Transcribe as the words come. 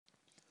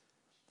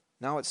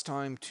Now it's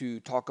time to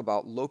talk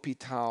about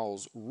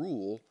L'Hopital's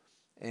rule,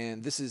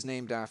 and this is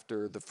named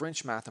after the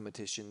French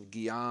mathematician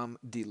Guillaume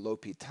de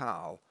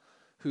L'Hopital,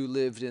 who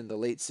lived in the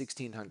late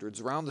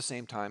 1600s, around the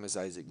same time as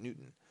Isaac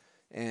Newton.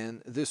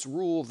 And this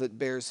rule that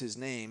bears his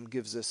name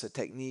gives us a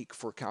technique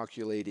for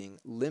calculating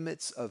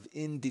limits of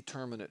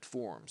indeterminate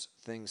forms,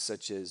 things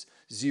such as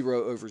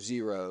 0 over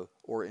 0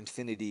 or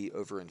infinity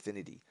over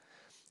infinity.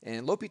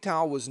 And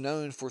L'Hopital was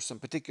known for some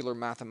particular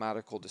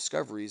mathematical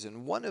discoveries,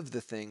 and one of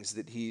the things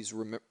that he's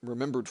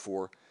remembered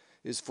for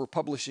is for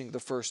publishing the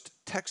first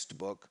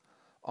textbook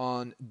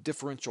on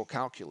differential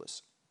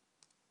calculus.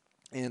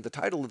 And the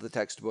title of the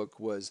textbook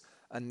was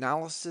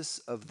Analysis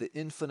of the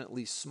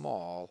Infinitely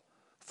Small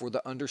for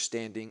the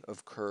Understanding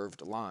of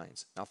Curved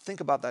Lines. Now think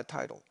about that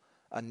title,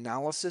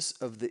 Analysis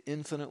of the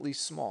Infinitely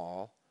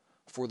Small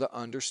for the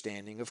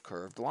Understanding of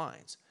Curved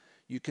Lines.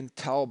 You can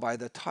tell by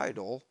the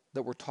title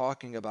that we're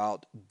talking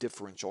about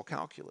differential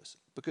calculus,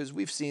 because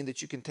we've seen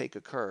that you can take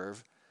a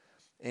curve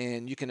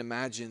and you can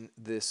imagine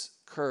this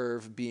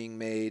curve being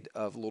made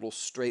of little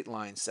straight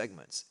line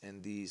segments,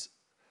 and these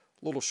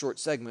little short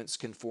segments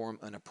can form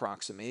an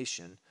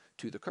approximation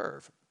to the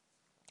curve.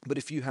 But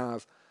if you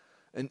have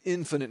an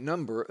infinite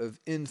number of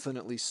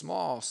infinitely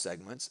small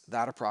segments,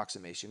 that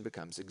approximation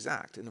becomes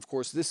exact. And of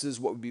course, this is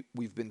what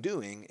we've been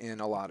doing in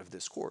a lot of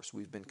this course.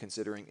 We've been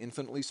considering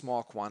infinitely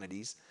small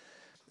quantities,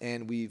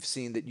 and we've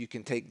seen that you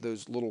can take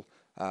those little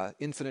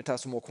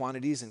infinitesimal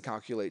quantities and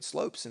calculate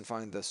slopes and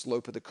find the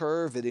slope of the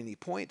curve at any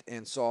point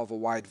and solve a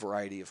wide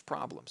variety of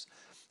problems.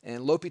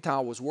 And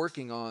L'Hopital was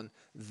working on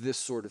this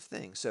sort of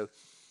thing. So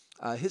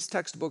his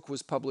textbook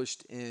was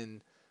published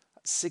in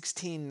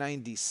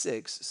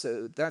 1696,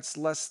 so that's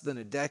less than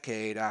a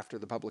decade after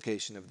the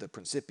publication of the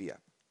Principia.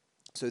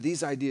 So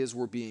these ideas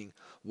were being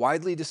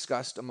widely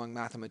discussed among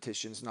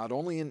mathematicians, not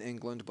only in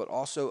England, but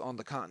also on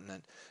the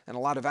continent. And a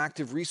lot of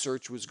active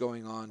research was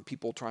going on,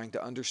 people trying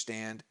to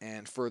understand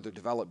and further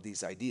develop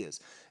these ideas.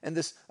 And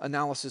this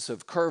analysis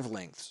of curve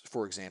lengths,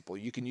 for example,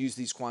 you can use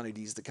these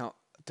quantities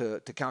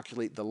to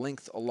calculate the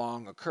length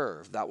along a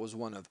curve. That was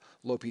one of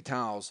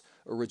L'Hopital's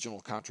original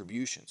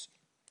contributions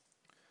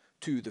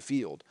to the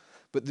field.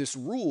 But this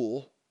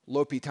rule,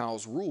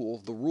 L'Hopital's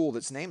rule, the rule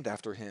that's named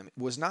after him,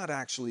 was not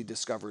actually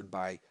discovered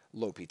by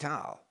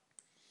L'Hopital.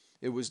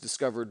 It was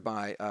discovered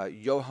by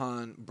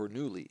Johann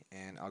Bernoulli,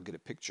 and I'll get a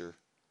picture.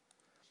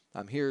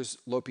 Here's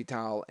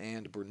L'Hopital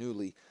and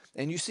Bernoulli,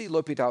 and you see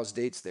L'Hopital's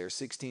dates there,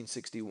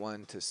 1661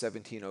 to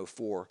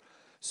 1704.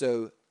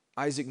 So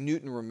Isaac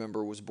Newton,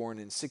 remember, was born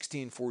in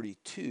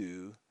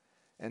 1642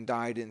 and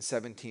died in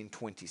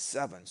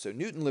 1727. So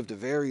Newton lived a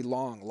very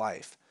long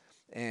life,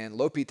 and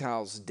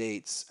L'Hopital's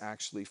dates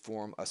actually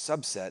form a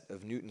subset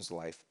of Newton's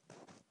life.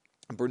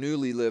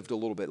 Bernoulli lived a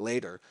little bit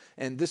later,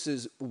 and this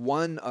is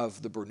one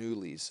of the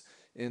Bernoullis.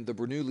 In the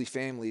Bernoulli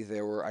family,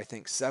 there were, I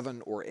think,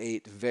 7 or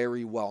 8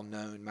 very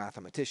well-known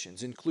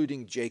mathematicians,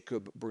 including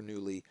Jacob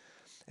Bernoulli,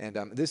 and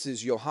this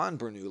is Johann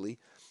Bernoulli.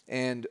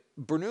 And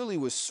Bernoulli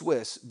was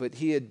Swiss, but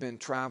he had been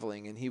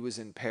traveling, and he was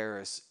in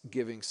Paris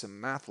giving some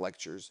math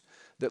lectures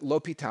that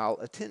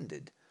L'Hopital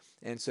attended.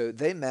 And so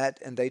they met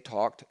and they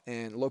talked,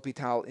 and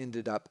L'Hopital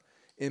ended up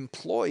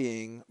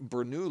employing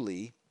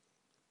Bernoulli,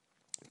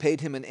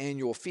 paid him an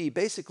annual fee,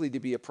 basically to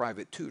be a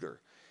private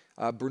tutor.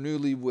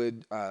 Bernoulli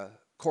would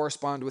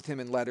correspond with him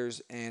in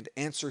letters and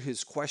answer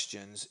his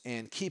questions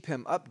and keep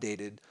him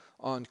updated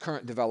on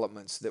current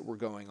developments that were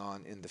going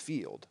on in the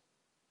field.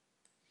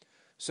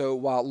 So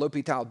while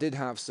L'Hopital did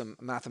have some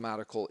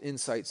mathematical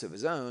insights of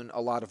his own, a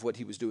lot of what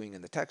he was doing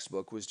in the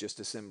textbook was just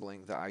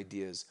assembling the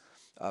ideas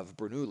of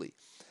Bernoulli.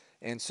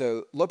 And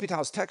so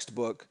L'Hopital's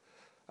textbook,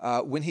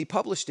 when he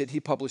published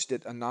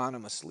it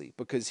anonymously,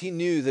 because he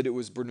knew that it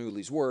was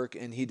Bernoulli's work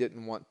and he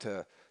didn't want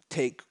to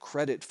take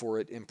credit for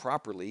it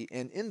improperly.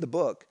 And in the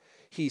book,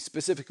 he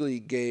specifically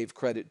gave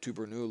credit to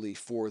Bernoulli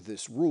for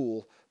this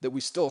rule that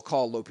we still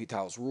call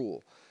L'Hopital's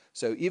rule.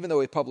 So even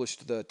though he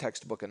published the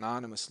textbook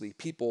anonymously,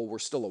 people were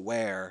still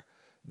aware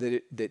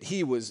that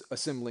he was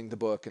assembling the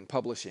book and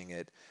publishing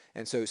it.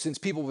 And so since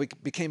people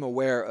became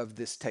aware of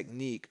this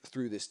technique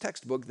through this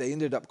textbook, they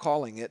ended up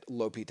calling it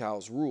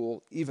L'Hopital's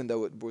rule, even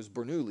though it was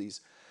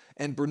Bernoulli's.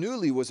 And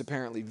Bernoulli was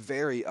apparently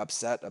very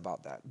upset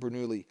about that.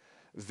 Bernoulli,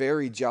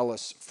 very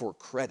jealous for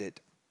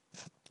credit,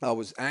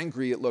 was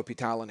angry at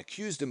L'Hopital and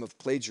accused him of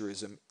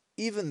plagiarism,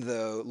 even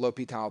though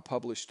L'Hopital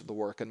published the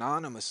work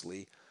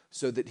anonymously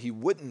so that he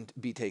wouldn't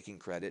be taking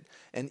credit,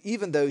 and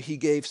even though he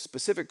gave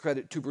specific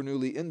credit to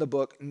Bernoulli in the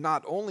book,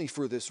 not only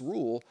for this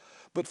rule,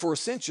 but for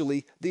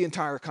essentially the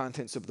entire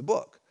contents of the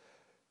book.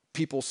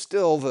 People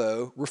still,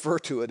 though, refer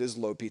to it as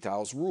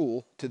L'Hopital's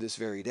rule to this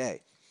very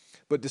day.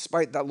 But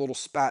despite that little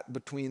spat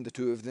between the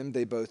two of them,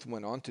 they both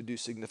went on to do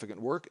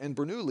significant work, and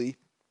Bernoulli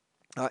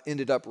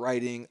ended up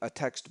writing a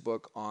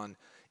textbook on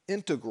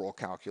integral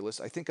calculus,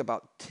 I think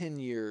about 10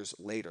 years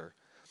later.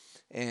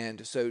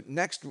 And so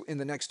in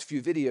the next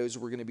few videos,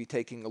 we're going to be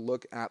taking a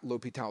look at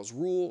L'Hopital's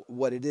rule,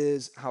 what it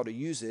is, how to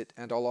use it,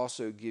 and I'll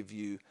also give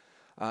you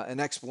an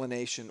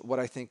explanation, what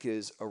I think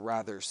is a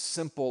rather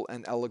simple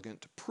and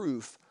elegant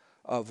proof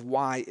of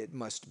why it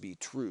must be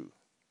true.